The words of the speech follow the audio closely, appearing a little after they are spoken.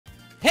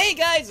Hey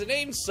guys, my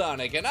name's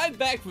Sonic, and I'm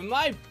back with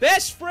my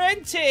best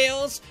friend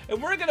Tails,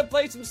 and we're gonna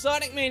play some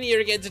Sonic Mania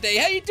again today.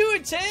 How you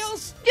doing,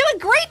 Tails? Doing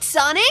great,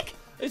 Sonic!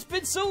 It's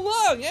been so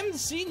long, I haven't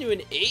seen you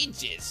in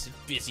ages,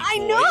 busy boy. I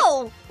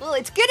know! Well,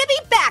 it's good to be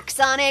back,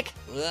 Sonic!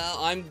 Well,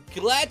 I'm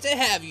glad to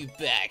have you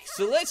back,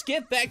 so let's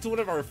get back to one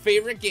of our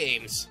favorite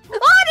games. On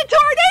a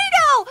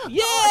tornado!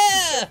 Yeah!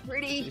 Oh, she's so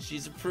pretty.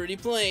 She's a pretty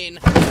plane.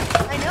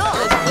 I know.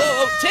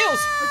 Oh, Tails!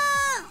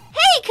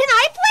 Hey, can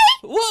I play?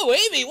 Whoa,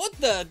 Amy, what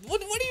are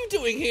you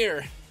doing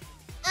here?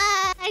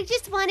 I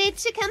just wanted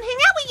to come hang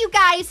out with you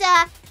guys,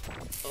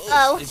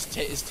 Oh.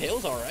 Is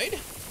Tails alright?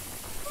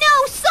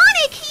 No,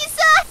 Sonic,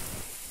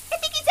 I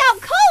think he's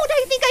out cold.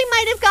 I think I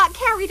might have got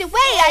carried away.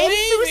 I am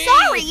so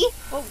sorry.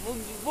 Oh,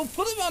 we'll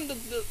put him on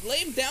lay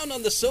him down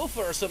on the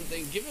sofa or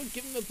something. Give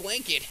him a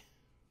blanket.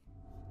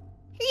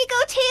 Here you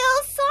go,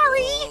 Tails.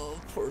 Sorry.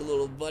 Oh, poor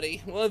little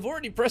buddy. Well, I've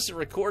already pressed the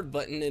record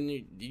button,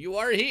 and you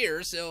are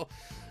here, so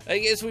I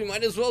guess we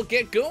might as well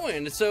get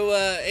going. So,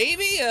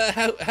 Amy,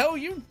 how are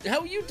you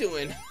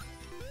doing?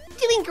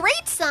 Doing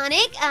great,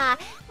 Sonic.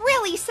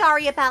 Really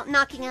sorry about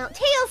knocking out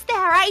Tails there.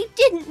 I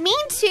didn't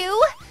mean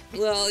to.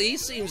 Well, he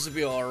seems to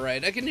be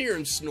alright. I can hear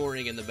him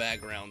snoring in the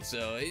background,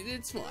 so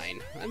it's fine.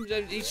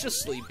 He's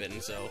just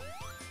sleeping, so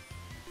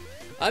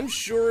I'm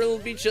sure it'll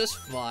be just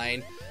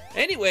fine.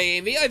 Anyway,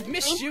 Amy, I've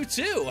missed you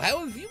too. How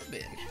have you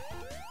been?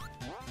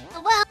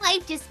 Well,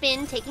 I've just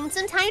been taking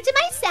some time to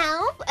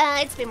myself.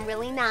 It's been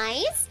really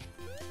nice.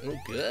 Oh,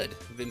 good.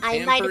 Been I might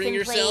have pampering been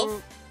yourself?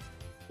 playing...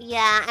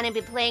 Yeah, and I've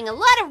been playing a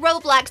lot of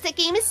Roblox. That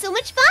game is so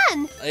much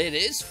fun. It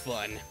is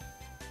fun.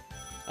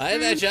 I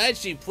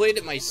actually played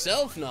it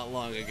myself not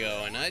long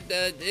ago, and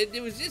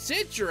it's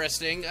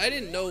interesting. I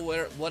didn't know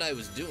what I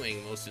was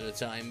doing most of the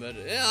time, but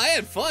yeah, I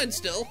had fun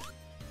still.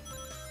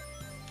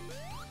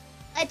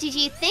 What did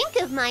you think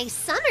of my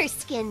summer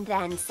skin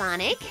then,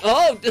 Sonic?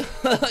 Oh,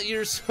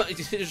 your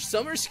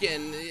summer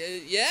skin,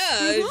 yeah,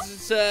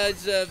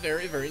 it's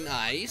very, very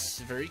nice,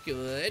 very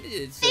good.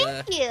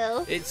 Thank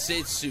you. It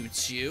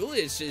suits you.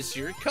 It's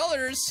your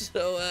colors,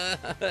 so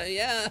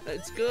yeah,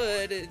 it's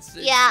good.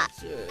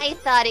 I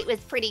thought it was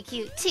pretty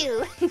cute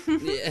too.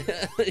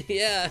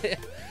 yeah,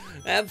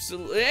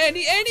 absolutely.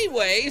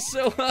 Anyway,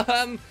 so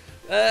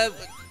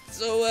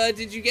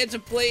did you get to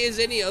play as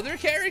any other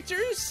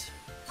characters?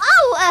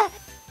 Oh,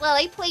 well,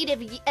 I played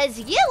as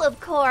you,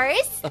 of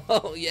course.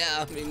 Oh,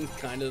 yeah, I mean,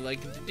 kind of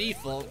like the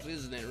default,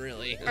 isn't it,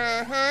 really?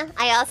 Uh-huh.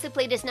 I also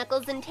played as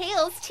Knuckles and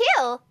Tails,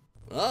 too.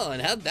 Oh,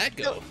 and how'd that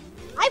go? So,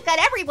 I've got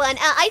everyone.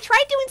 I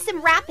tried doing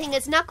some rapping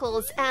as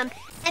Knuckles, and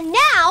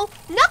now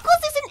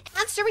Knuckles isn't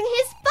answering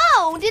his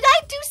phone. Did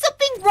I do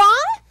something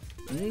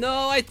wrong?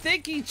 No, I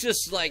think he's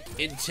just, like,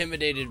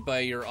 intimidated by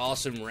your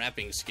awesome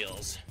rapping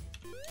skills.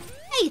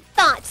 I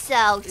thought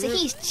so. So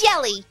he's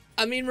jelly.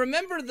 I mean,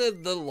 remember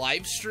the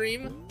live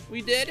stream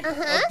we did of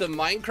the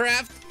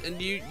Minecraft,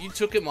 and you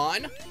took him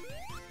on?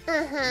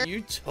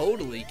 You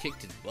totally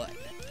kicked his butt.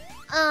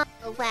 Oh,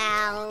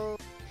 wow.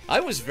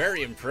 I was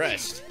very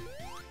impressed.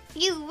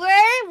 You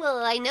were?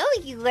 Well, I know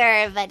you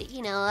were, but,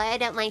 you know, I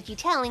don't mind you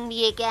telling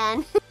me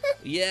again.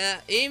 Yeah,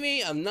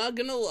 Amy, I'm not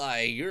gonna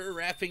lie, your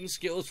rapping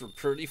skills were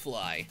pretty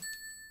fly.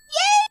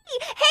 Yay!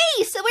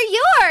 Hey, so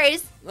are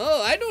yours!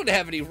 Oh, I don't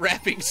have any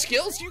rapping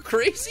skills, you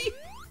crazy?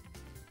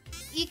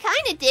 You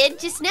kinda did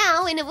just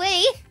now, in a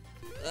way.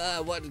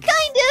 What? Kind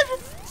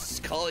of.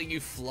 Just calling you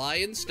fly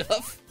and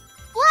stuff?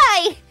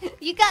 Why?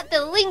 You got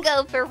the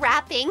lingo for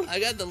rapping. I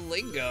got the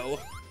lingo.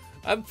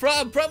 I'm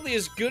probably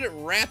as good at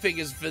rapping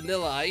as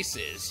Vanilla Ice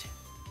is.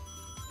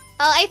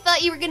 Oh, I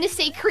thought you were gonna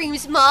say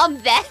Cream's mom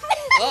then.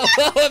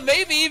 Oh,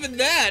 maybe even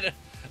that.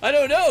 I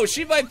don't know,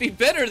 she might be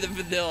better than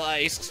Vanilla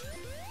Ice.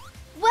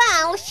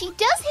 Well, she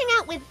does hang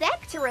out with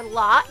Vector a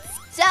lot,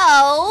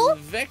 so...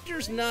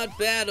 Vector's not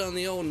bad on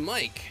the old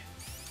mic.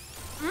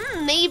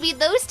 Maybe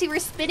those two are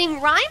spitting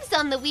rhymes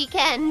on the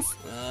weekends.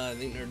 I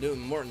think they're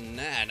doing more than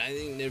that. I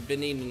think they've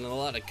been eating a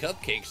lot of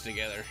cupcakes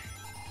together.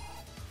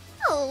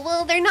 Oh,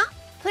 well, they're not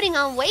putting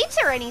on weight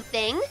or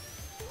anything.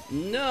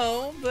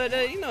 No, but,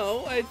 you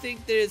know, I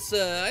think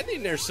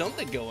there's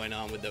something going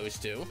on with those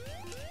two.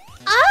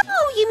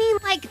 Oh, you mean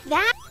like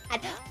that?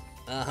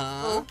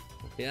 Uh-huh.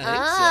 Yeah,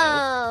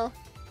 I think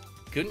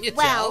so. Couldn't you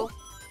tell?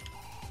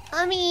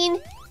 I mean...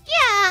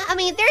 Yeah, I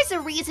mean, there's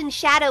a reason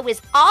Shadow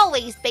is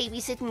always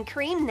babysitting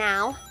Cream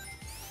now.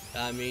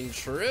 I mean,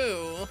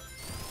 true.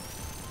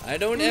 I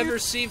don't ever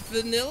see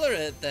Vanilla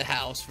at the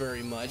house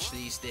very much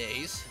these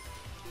days.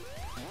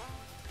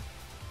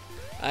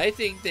 I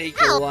think they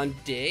go on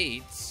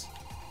dates.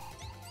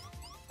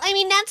 I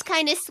mean, that's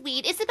kind of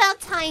sweet. It's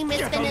about time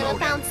Miss Vanilla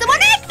found someone.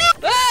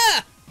 Eggman!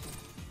 Ah!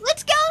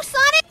 Let's go,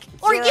 Sonic!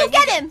 Or you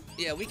get him!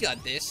 Yeah, we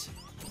got this.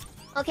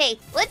 Okay,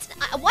 let's.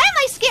 Why am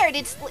I scared?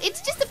 It's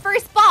just the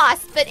first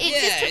boss, but it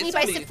just took me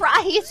by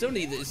surprise. It's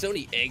only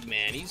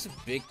Eggman. He's a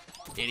big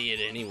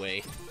idiot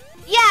anyway.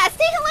 Yeah,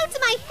 say hello to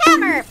my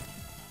hammer.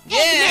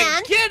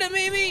 Yeah, Eggman. get him,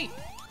 Amy.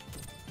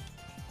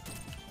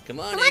 Come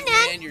on,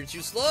 Eggman. You're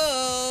too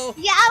slow.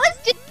 Yeah, I was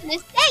just gonna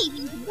say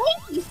he's way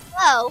too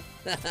slow.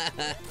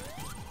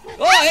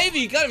 Oh, Amy,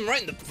 you got him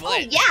right in the butt. Oh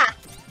yeah.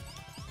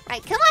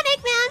 Alright, come on,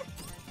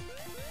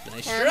 Eggman.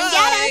 Nice Come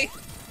try. get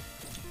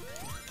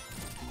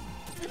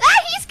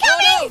Ah, he's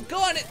coming! Oh no, go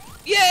on it.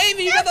 Yeah,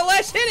 Amy, you got the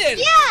last hit in.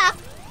 Yeah!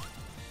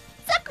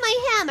 Suck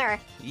my hammer.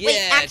 Yeah.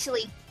 Wait,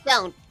 actually,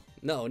 don't.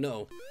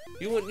 No.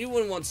 You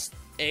wouldn't want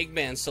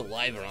Eggman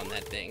saliva on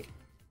that thing.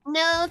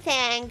 No,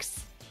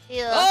 thanks.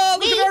 Ew. Oh,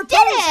 look We at our did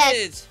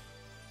it! poses.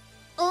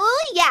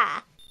 Oh,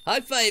 yeah.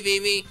 High five,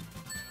 Amy.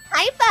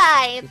 High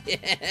five.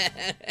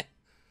 Yeah.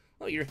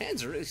 Oh, your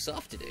hands are really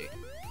soft today.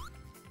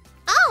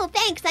 Oh,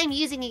 thanks. I'm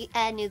using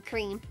a new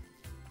cream.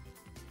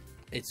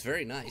 It's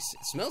very nice.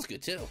 It smells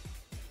good too.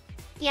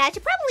 Yeah, I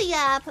should probably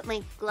put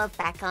my glove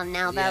back on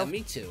now, though. Yeah,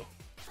 me too.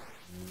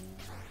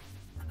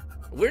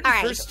 We're the All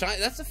right. first time.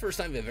 That's the first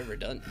time I've ever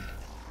done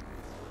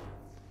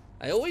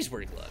that. I always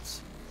wear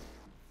gloves.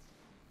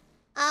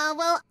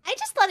 Well, I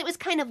just thought it was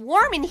kind of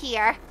warm in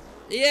here.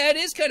 Yeah, it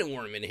is kind of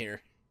warm in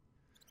here.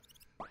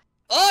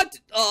 Oh,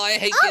 I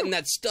hate getting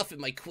that stuff in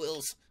my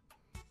quills.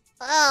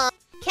 Oh,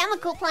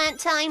 chemical plant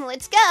time.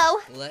 Let's go.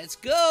 Let's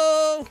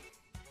go.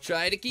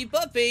 Try to keep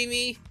up,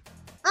 Amy.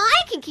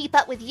 I can keep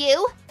up with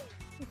you.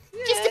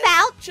 Just Yeah,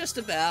 about. Just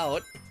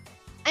about.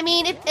 I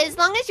mean, as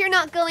long as you're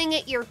not going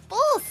at your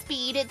full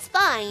speed, it's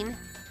fine.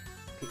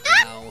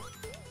 Ow.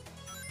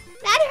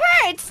 That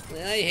hurts.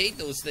 I hate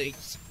those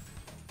things.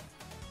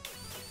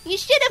 You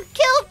should have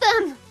killed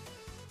them.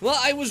 Well,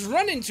 I was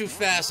running too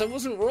fast. I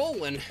wasn't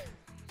rolling.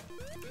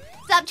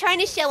 Stop trying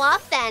to show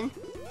off then.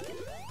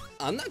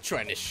 I'm not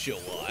trying to show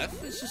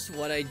off. It's just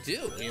what I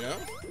do, you know?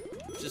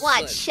 Just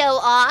What, like- show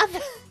off?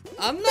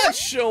 I'm not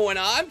showing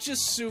off. I'm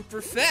just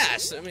super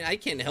fast. I mean, I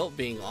can't help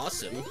being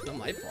awesome. It's not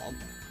my fault.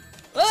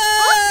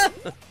 Ah!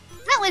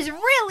 That was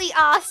really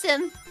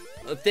awesome.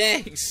 Oh,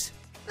 thanks.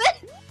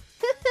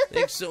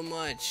 Thanks so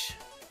much.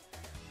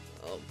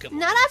 Oh, come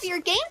Not on. off your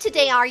game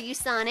today, are you,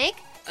 Sonic?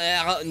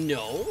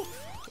 No.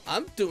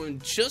 I'm doing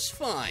just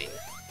fine.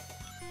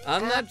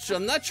 I'm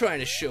not trying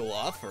to show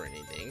off or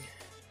anything.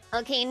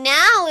 Okay,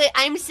 now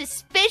I'm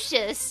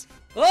suspicious.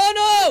 Oh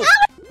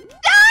no!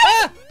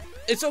 Ah!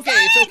 It's okay.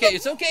 It's okay.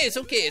 It's okay. It's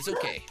okay. It's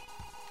okay.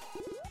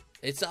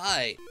 It's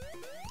I.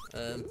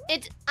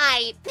 It's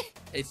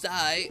It's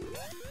I.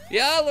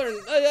 Yeah, I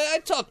learned. I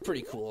talk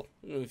pretty cool.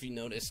 I don't know if you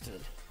noticed.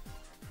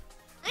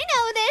 I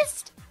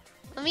noticed.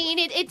 I mean,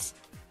 it's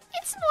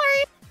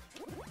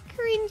more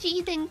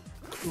cringy than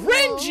cool.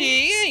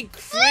 Cringy? Ain't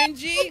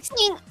cringy. It's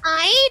saying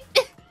I.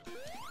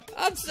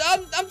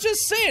 I'm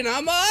just saying.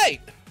 I'm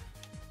alright.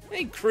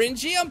 Ain't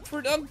cringy. I'm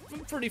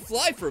pretty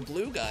fly for a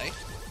blue guy.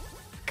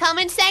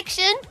 Comment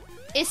section.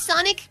 Is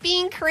Sonic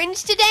being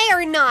cringe today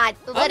or not?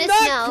 Let I'm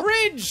us not know.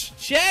 cringe.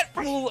 Chat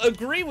will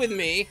agree with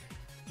me.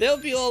 They'll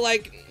be all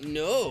like,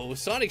 "No,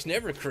 Sonic's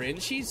never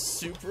cringe. He's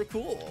super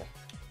cool."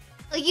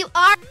 Well, you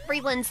are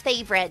everyone's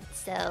favorite,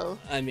 so.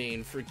 I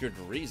mean, for good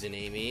reason,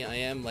 Amy. I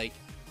am like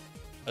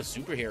a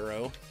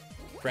superhero,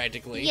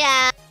 practically.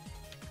 Yeah.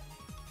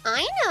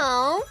 I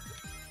know.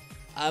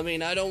 I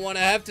mean, I don't want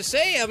to have to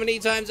say how many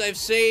times I've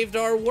saved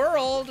our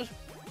world,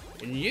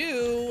 and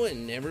you,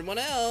 and everyone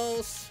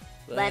else.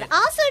 But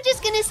also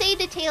just gonna say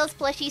the Tails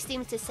plushie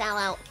seems to sell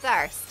out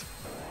first.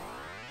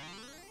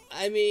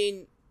 I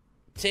mean,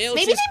 Tails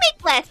Maybe is... they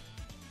make less.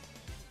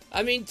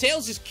 I mean,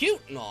 Tails is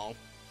cute and all,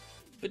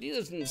 but he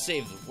doesn't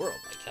save the world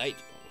like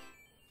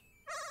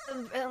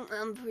I do.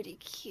 I'm pretty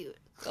cute.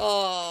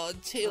 Oh,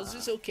 Tails,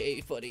 it's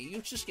okay, buddy. You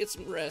just get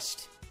some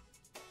rest.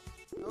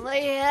 My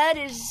head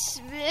is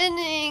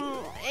spinning.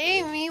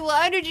 Amy,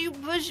 why did you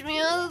push me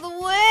out of the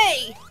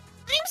way?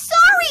 I'm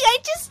sorry.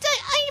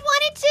 I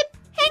wanted to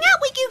hang out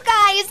with you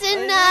guys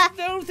and I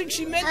don't think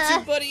she meant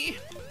to, buddy.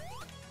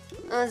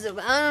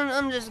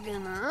 I'm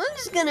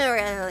just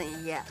gonna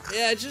yeah.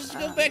 Yeah, just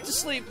go back to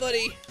sleep,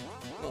 buddy.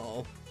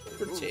 Oh,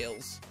 poor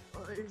Tails.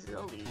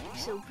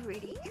 So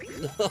pretty.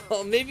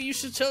 Oh, maybe you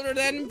should tell her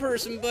that in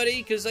person, buddy,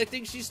 because I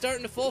think she's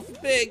starting to fall for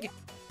big.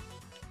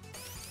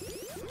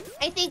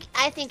 I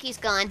think he's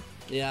gone.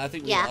 Yeah, I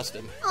think we Yeah. lost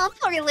him. Oh,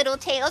 poor little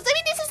Tails. I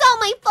mean, this is all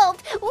my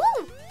fault.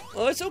 Ooh.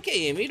 Oh, it's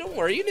okay, Amy. Don't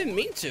worry. You didn't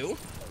mean to.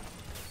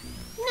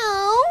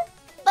 No,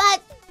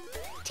 but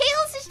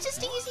Tails is just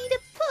easy to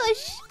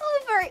push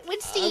over, it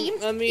would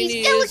seem. I mean,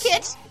 he's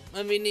delicate.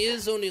 I mean, he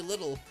is only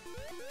little.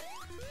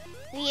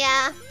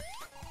 Yeah.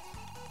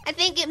 I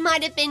think it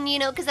might have been,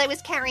 because I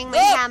was carrying my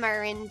Oh!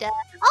 hammer and,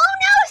 Oh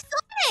no,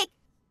 Sonic!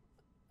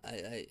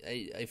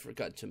 I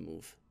forgot to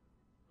move.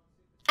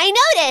 I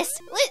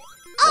noticed!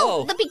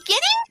 Oh. The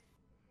beginning?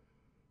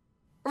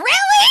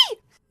 Really?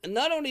 And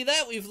not only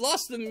that, we've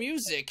lost the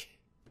music.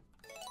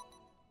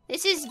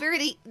 This is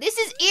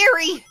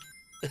eerie.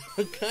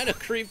 I'm kind of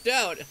creeped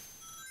out. Is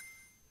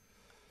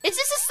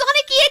this a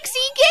Sonic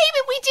EXE game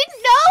and we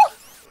didn't know?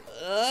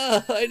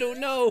 I don't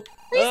know.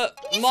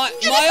 He's gonna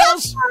Miles?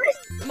 come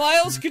first.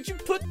 Miles, could you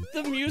put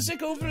the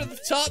music over to the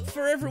top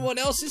for everyone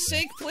else's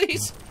sake,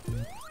 please?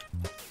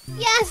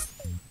 Yes.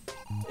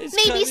 It's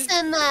Maybe kinda-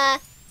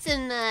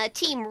 some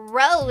Team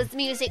Rose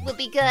music would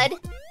be good.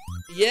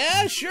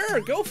 Yeah, sure,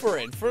 go for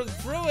it.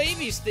 Throw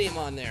Amy's theme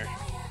on there.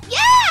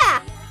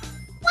 Yeah!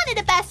 One of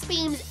the best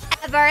themes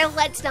ever,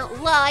 let's not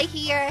lie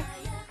here.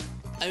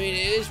 I mean,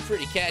 it is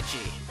pretty catchy.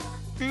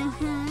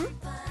 Mm-hmm.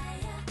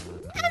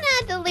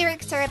 And the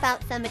lyrics are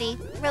about somebody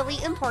really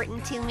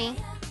important to me.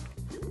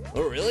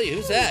 Oh, really?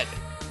 Who's that?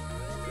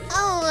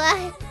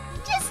 Oh,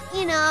 just,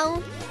 you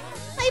know,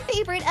 my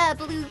favorite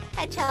blue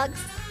hedgehogs,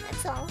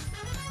 that's all.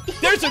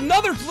 There's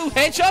another blue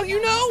hedgehog,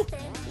 you know?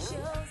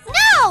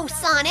 No,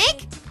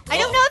 Sonic! I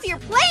don't know if you're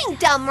playing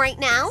dumb right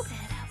now.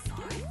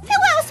 Who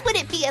else would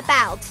it be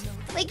about?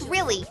 Like,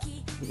 really?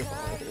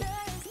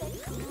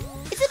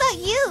 It's about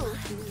you,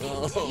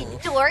 Oh,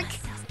 dork.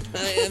 I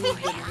am a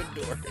bit of a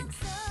dork.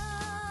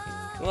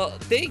 Well,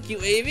 thank you,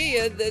 Amy.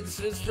 That's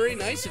very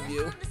nice of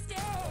you.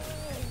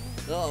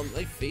 Oh,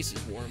 my face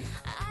is warm.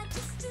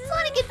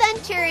 Sonic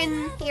Adventure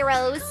and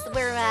Heroes,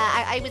 where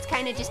I was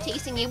kind of just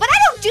chasing you, but I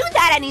don't do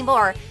that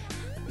anymore.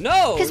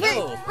 No, Because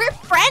no. we're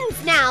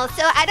friends now,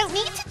 so I don't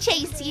need to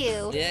chase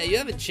you. Yeah, you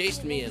haven't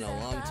chased me in a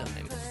long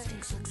time.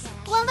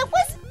 Well,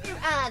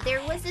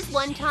 there was this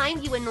one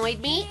time you annoyed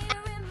me.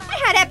 I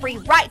had every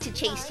right to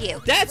chase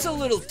you. That's a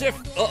little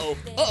different. Uh-oh,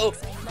 uh-oh.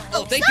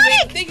 Oh, thank Sonic, you,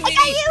 Amy. Thank you, I Amy.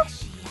 got you.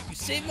 You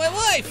saved my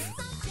life.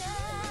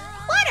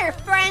 What are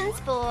friends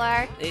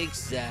for?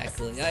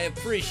 Exactly. I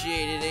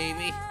appreciate it,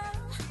 Amy.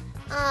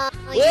 Oh,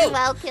 Whoa. you're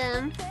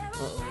welcome.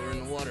 Uh-oh, we're in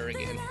the water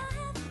again.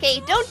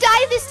 Okay, don't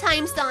die this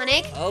time,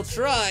 Sonic. I'll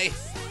try.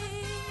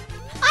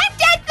 I'm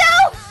dead,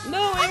 though!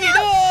 No, Oh, Amy,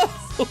 no.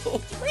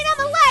 no! Wait, I'm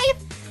alive!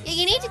 Yeah,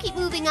 you need to keep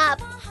moving up.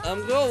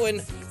 I'm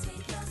going.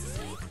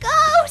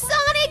 Go,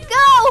 Sonic,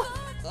 go!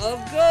 I'm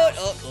going.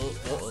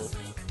 Uh-oh,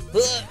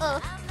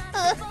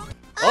 uh-oh.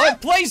 Oh,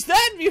 it plays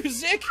that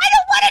music! I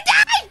don't want to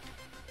die!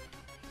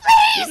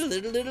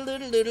 Please!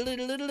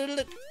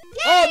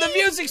 Oh, the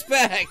music's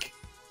back!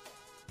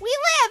 We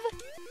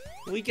live!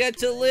 We get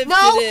to live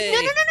No, today.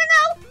 no.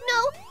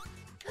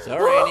 It's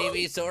alright,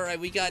 Amy. It's alright.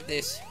 We got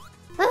this.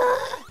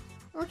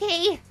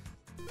 Okay.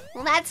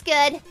 Well, that's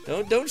good.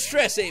 Don't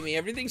stress, Amy.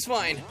 Everything's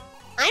fine.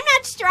 I'm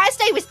not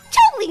stressed. I was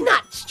totally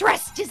not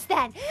stressed just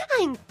then.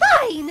 I'm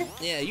fine.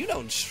 Yeah, you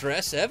don't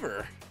stress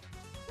ever.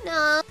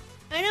 No,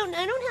 I don't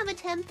have a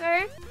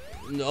temper.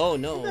 No,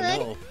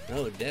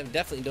 Good.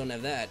 definitely don't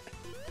have that.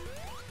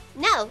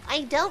 No,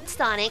 I don't,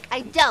 Sonic.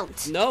 I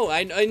don't. No,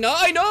 I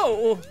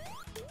know.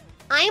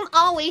 I'm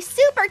always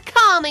super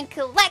calm and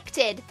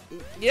collected.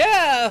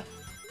 Yeah,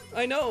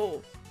 I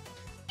know.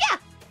 Yeah.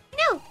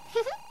 No.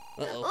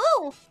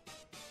 Uh-oh.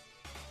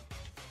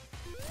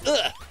 Ooh.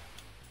 Ugh.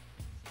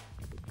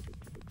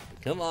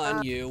 Come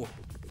on, you.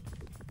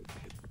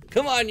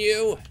 Come on,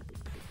 you.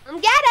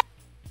 Get it.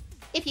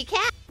 If you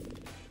can.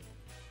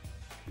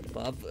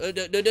 Bob. Ah! He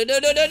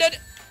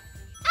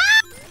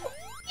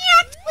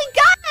actually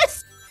got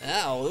us.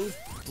 Ow, those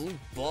blue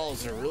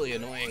balls are really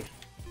annoying.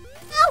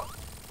 No.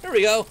 Here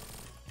we go.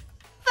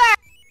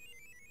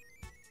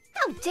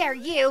 How dare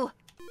you?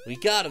 We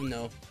got him,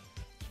 though.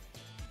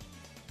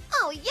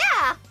 Oh,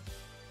 yeah.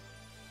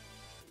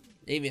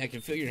 Amy, I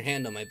can feel your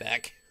hand on my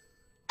back.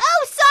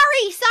 Oh, sorry.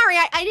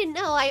 I didn't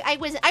know. I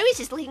was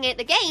just looking at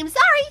the game.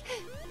 Sorry.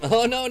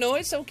 Oh, no,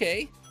 it's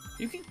okay.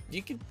 You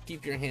can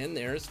keep your hand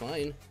there. It's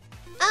fine.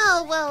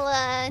 Oh, well,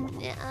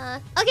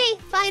 okay,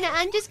 fine.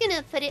 I'm just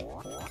gonna put it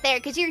there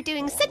because you're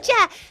doing such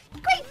a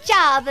great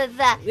job of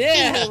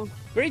Yeah, gaming.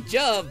 great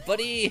job,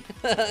 buddy.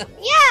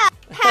 Yeah,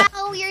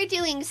 pal, you're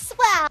doing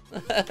swell.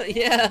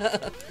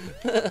 Yeah.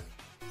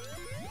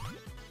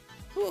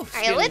 All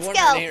right, let's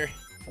go. Here.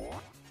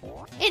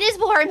 It is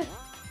warm.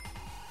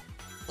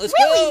 Let's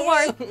Really go.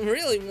 warm.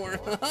 Really warm.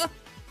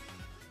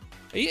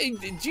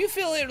 Do you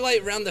feel it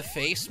like around the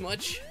face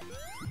much?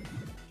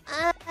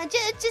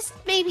 Just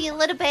maybe a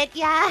little bit,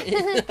 yeah.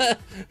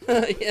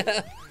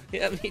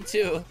 yeah, me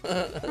too.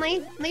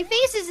 my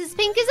face is as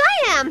pink as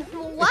I am.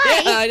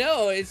 Why? Yeah, I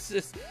know. It's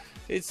just,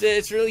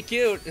 it's really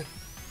cute.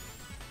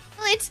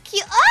 Oh, it's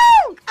cute.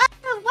 Oh,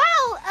 wow.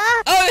 Oh,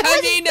 I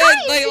was mean,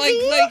 nice,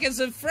 like as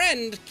a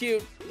friend,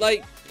 cute.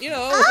 Like, you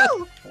know.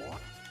 Oh.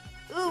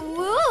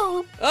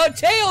 Ooh. Oh,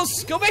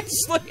 Tails, go back to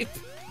sleep.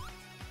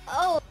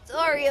 Oh,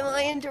 sorry. Am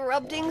I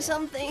interrupting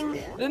something?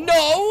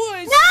 No,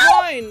 it's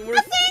fine. We're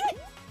Nothing.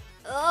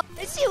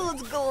 I see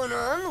what's going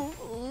on.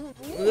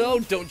 No,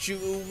 don't you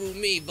ooh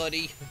me,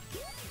 buddy.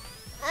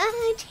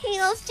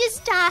 Tails, just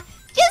stop,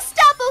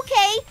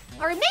 okay?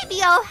 Or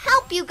maybe I'll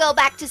help you go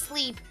back to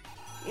sleep.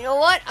 You know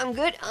what? I'm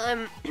good.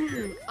 I'm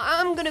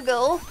gonna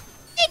go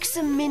make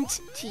some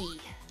mint tea.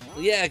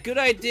 Yeah, good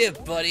idea,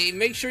 buddy.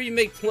 Make sure you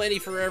make plenty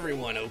for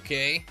everyone,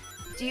 okay?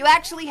 Do you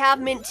actually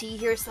have mint tea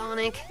here,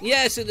 Sonic?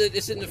 Yeah, it's in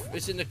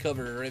the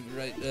cover,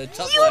 right,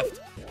 top You left.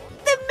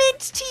 the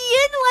mint tea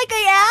in like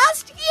I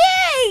asked?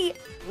 Yay!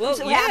 Well, I'm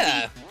so yeah,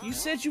 happy. you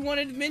said you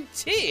wanted mint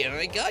tea, and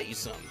I got you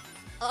some.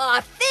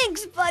 Aw,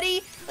 thanks,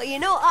 buddy. Well, you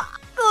know, I'll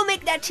go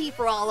make that tea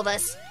for all of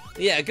us.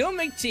 Yeah, go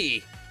make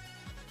tea.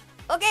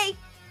 Okay.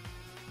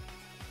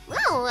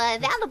 Well,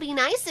 that'll be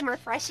nice and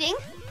refreshing.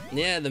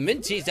 Yeah, the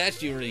mint tea's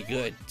actually really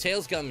good.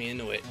 Tails got me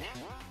into it.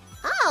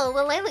 Oh,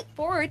 well, I look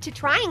forward to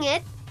trying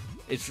it.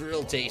 It's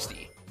real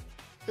tasty.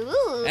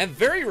 Ooh. And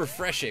very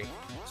refreshing,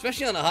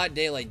 especially on a hot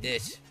day like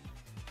this.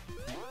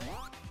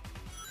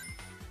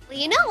 Well,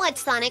 you know what,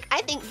 Sonic?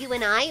 I think you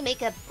and I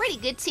make a pretty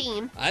good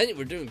team. I think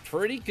we're doing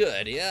pretty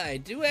good. Yeah, I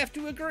do have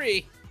to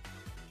agree.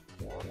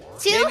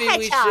 Two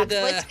hedgehogs,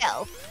 let's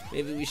go.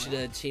 Maybe we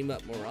should team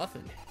up more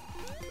often.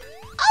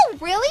 Oh,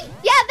 really?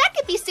 Yeah, that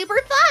could be super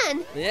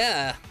fun.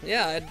 Yeah,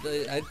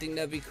 I think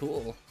that'd be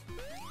cool.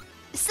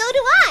 So do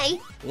I.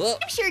 Well,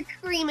 I'm sure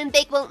Cream and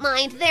Bake won't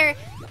mind. They're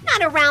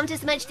not around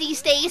as much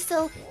these days,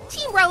 so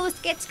Team Rose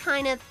gets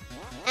kind of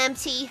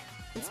empty.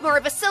 It's more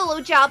of a solo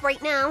job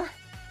right now.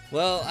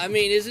 well, I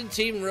mean, isn't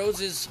Team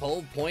Rose's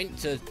whole point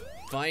to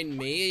find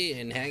me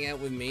and hang out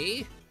with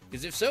me?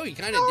 Because if so, he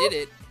kind of did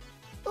it.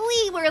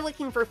 We were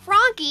looking for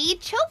Froggy,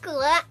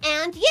 Chocola,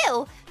 and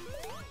you.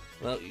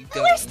 Well, you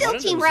We're got still one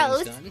of Team those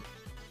Rose. things done.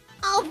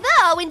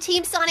 Although in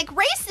Team Sonic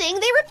Racing,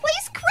 they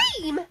replaced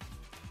Cream.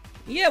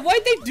 Yeah,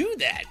 why'd they do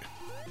that?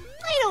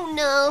 I don't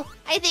know.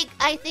 I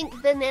think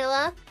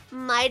Vanilla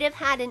might have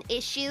had an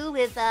issue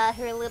with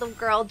her little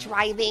girl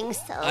driving,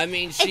 so I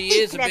mean, I she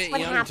think is a that's bit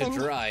what young happened. to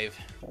drive.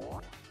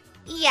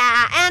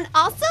 Yeah, and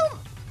also,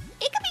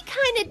 it can be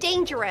kind of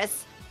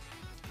dangerous.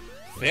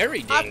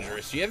 Very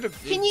dangerous. You have to.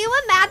 Can you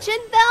imagine,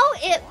 though,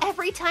 if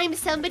every time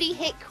somebody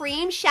hit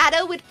Cream,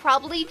 Shadow would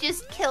probably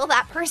just kill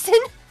that person?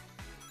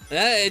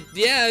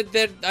 Yeah,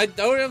 I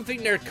don't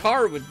think their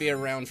car would be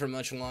around for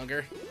much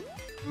longer.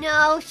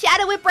 No,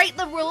 Shadow would break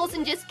the rules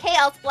and just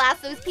chaos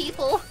blast those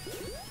people.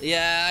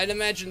 Yeah, I'd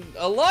imagine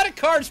a lot of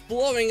cars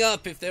blowing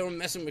up if they were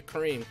messing with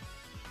Cream.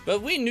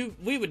 But we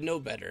would know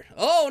better.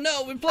 Oh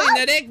no, we're playing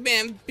that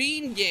Eggman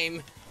Bean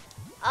game.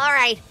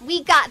 Alright,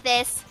 we got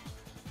this.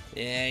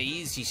 Yeah,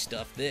 easy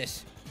stuff,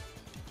 this.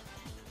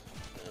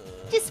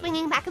 Just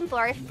swinging back and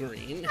forth.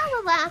 Green. La la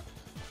la.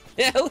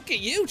 Yeah, look at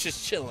you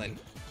just chilling.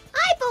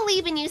 I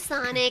believe in you,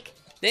 Sonic.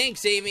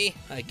 Thanks, Amy.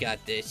 I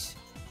got this.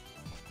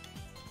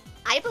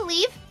 I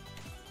believe.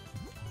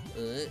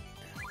 Uh,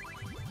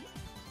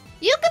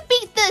 You can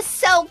beat this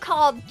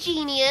so-called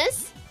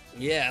genius.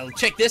 yeah,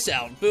 check this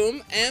out.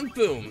 Boom and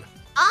boom.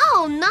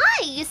 Oh,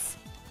 nice.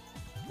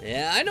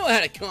 Yeah, I know how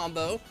to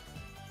combo.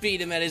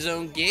 Beat him at his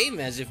own game,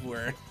 as if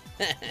we're.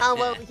 Oh,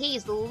 well,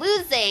 he's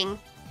losing.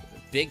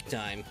 Big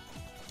time.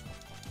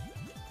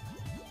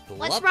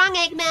 What's Blup. wrong,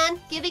 Eggman?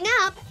 Giving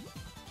up?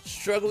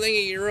 Struggling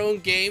at your own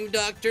game,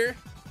 Doctor?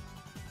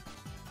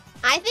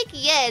 I think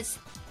he is.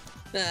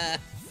 Ah,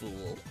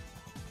 fool.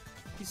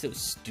 He's so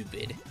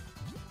stupid.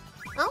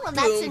 Oh, well,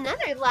 that's Boom.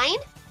 another line.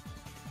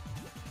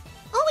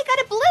 Oh, we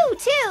got a blue,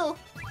 too.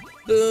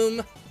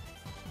 Boom.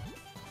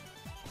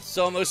 It's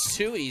almost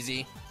too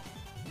easy.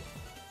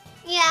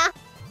 Yeah.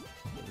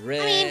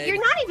 Red. I mean, you're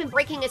not even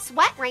breaking a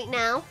sweat right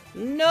now.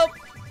 Nope.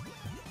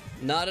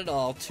 Not at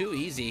all. Too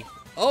easy.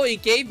 Oh, he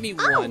gave me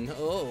one.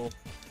 Oh.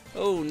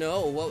 Oh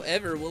no.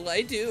 Whatever will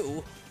I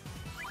do?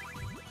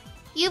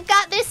 You've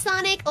got this,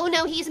 Sonic. Oh,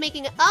 no, he's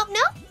making it. Oh,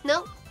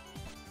 no.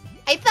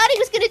 I thought he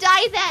was going to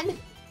die then.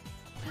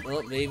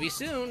 Well, maybe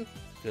soon.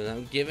 Because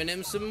I'm giving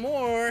him some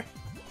more.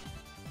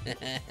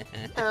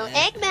 Oh,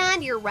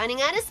 Eggman, you're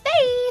running out of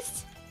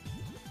space.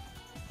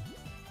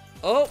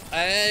 Oh,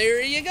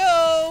 there you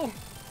go.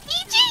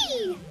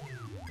 PG!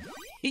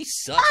 He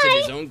sucks at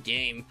his own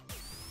game.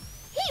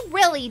 He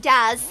really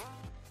does.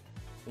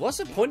 What's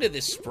the point of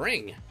this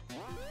spring?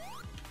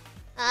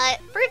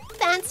 For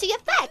fancy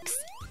effects.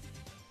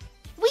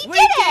 We We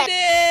did it!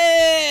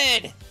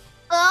 did it!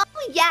 Oh,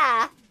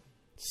 yeah.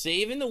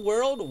 Saving the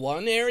world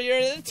one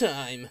area at a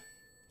time.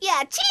 Yeah,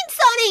 Team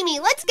Son Amy,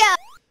 let's go.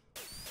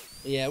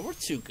 Yeah, we're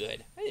too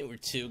good. I think we're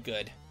too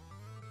good.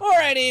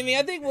 Alright, Amy,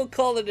 I think we'll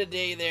call it a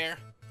day there.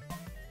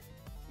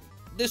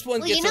 This one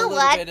Well, gets you know a little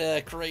what?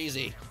 bit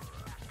crazy.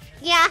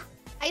 Yeah,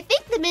 I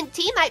think the Mint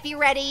team might be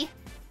ready.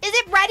 Is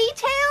it ready,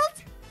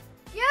 Tails?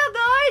 Yeah,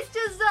 guys,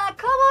 just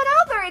come on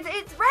over.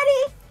 It's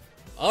ready.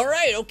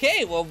 Alright,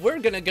 okay, well, we're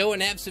gonna go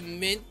and have some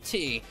mint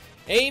tea.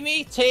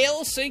 Amy,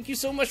 Tails, thank you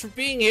so much for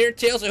being here.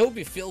 Tails, I hope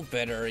you feel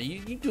better.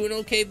 You doing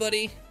okay,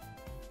 buddy?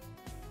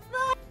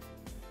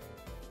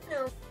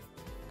 No.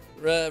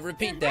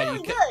 Repeat that.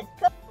 Really good.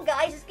 Come on,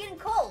 guys, it's getting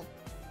cold.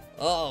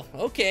 Oh,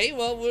 okay,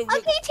 well,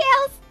 Okay,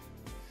 Tails.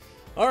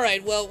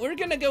 Alright, well, we're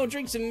gonna go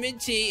drink some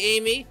mint tea,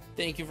 Amy.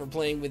 Thank you for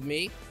playing with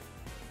me.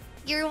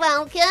 You're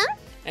welcome.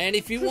 And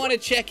if you want to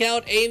check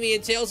out Amy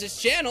and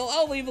Tails' channel,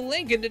 I'll leave a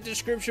link in the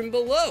description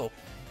below.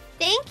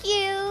 Thank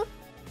you.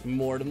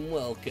 More than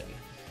welcome.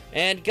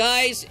 And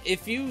guys,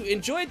 if you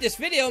enjoyed this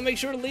video, make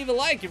sure to leave a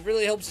like. It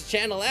really helps the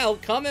channel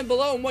out. Comment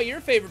below on what your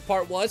favorite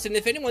part was. And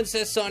if anyone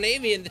says Son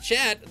Amy in the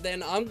chat,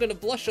 then I'm going to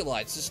blush a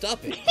lot, so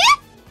stop it.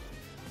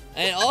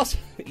 And also,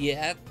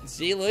 yeah,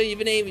 see, look,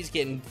 even Amy's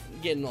getting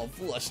all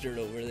flustered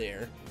over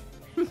there.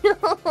 No.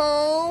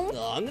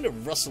 Oh, I'm going to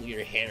rustle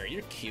your hair.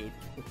 You're cute.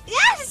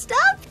 Yeah,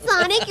 stop,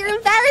 Sonic. You're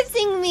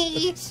embarrassing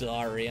me.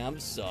 Sorry, I'm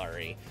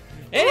sorry.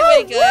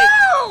 Anyway, guys,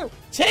 Whoa!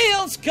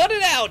 Tails, cut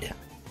it out!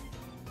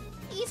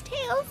 These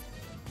Tails.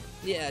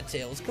 Yeah,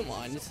 Tails, come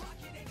on. It's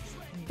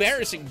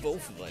embarrassing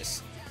both of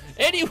us.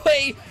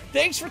 Anyway,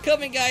 thanks for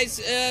coming,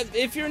 guys.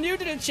 If you're new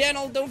to the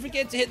channel, don't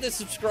forget to hit the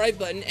subscribe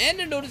button and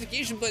the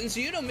notification button so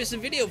you don't miss a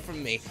video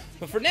from me.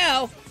 But for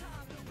now,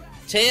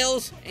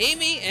 Tails,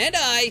 Amy, and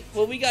I,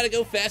 well, we gotta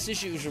go fast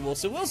as usual.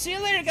 So we'll see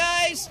you later,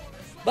 guys.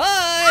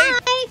 Bye!